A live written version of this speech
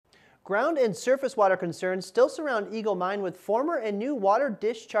Ground and surface water concerns still surround Eagle Mine with former and new water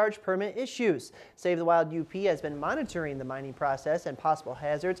discharge permit issues. Save the Wild UP has been monitoring the mining process and possible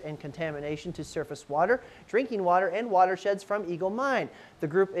hazards and contamination to surface water, drinking water, and watersheds from Eagle Mine. The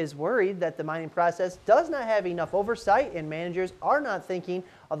group is worried that the mining process does not have enough oversight and managers are not thinking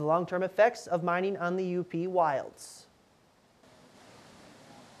of the long-term effects of mining on the UP wilds.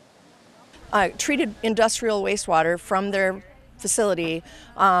 Treated industrial wastewater from their facility,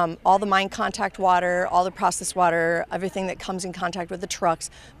 all the mine contact water, all the processed water, everything that comes in contact with the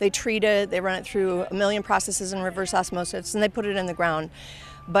trucks, they treat it, they run it through a million processes in reverse osmosis, and they put it in the ground.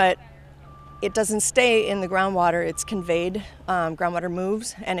 But it doesn't stay in the groundwater, it's conveyed. Groundwater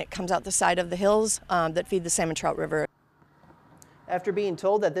moves and it comes out the side of the hills that feed the Salmon Trout River. After being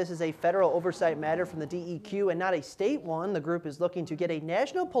told that this is a federal oversight matter from the DEQ and not a state one, the group is looking to get a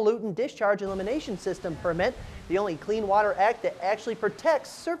National Pollutant Discharge Elimination System permit, the only Clean Water Act that actually protects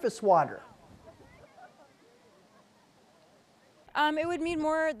surface water. It would mean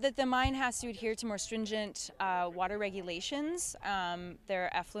more that the mine has to adhere to more stringent water regulations.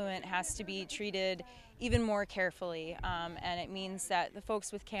 Their effluent has to be treated even more carefully, and it means that the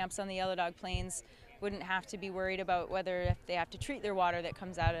folks with camps on the Yellow Dog Plains wouldn't have to be worried about whether if they have to treat their water that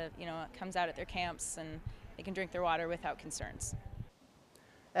comes out of, comes out at their camps, and they can drink their water without concerns.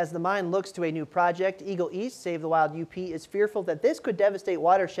 As the mine looks to a new project, Eagle East Save the Wild UP is fearful that this could devastate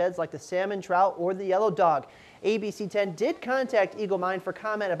watersheds like the salmon, trout, or the yellow dog. ABC 10 did contact Eagle Mine for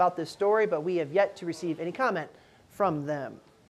comment about this story, but we have yet to receive any comment from them.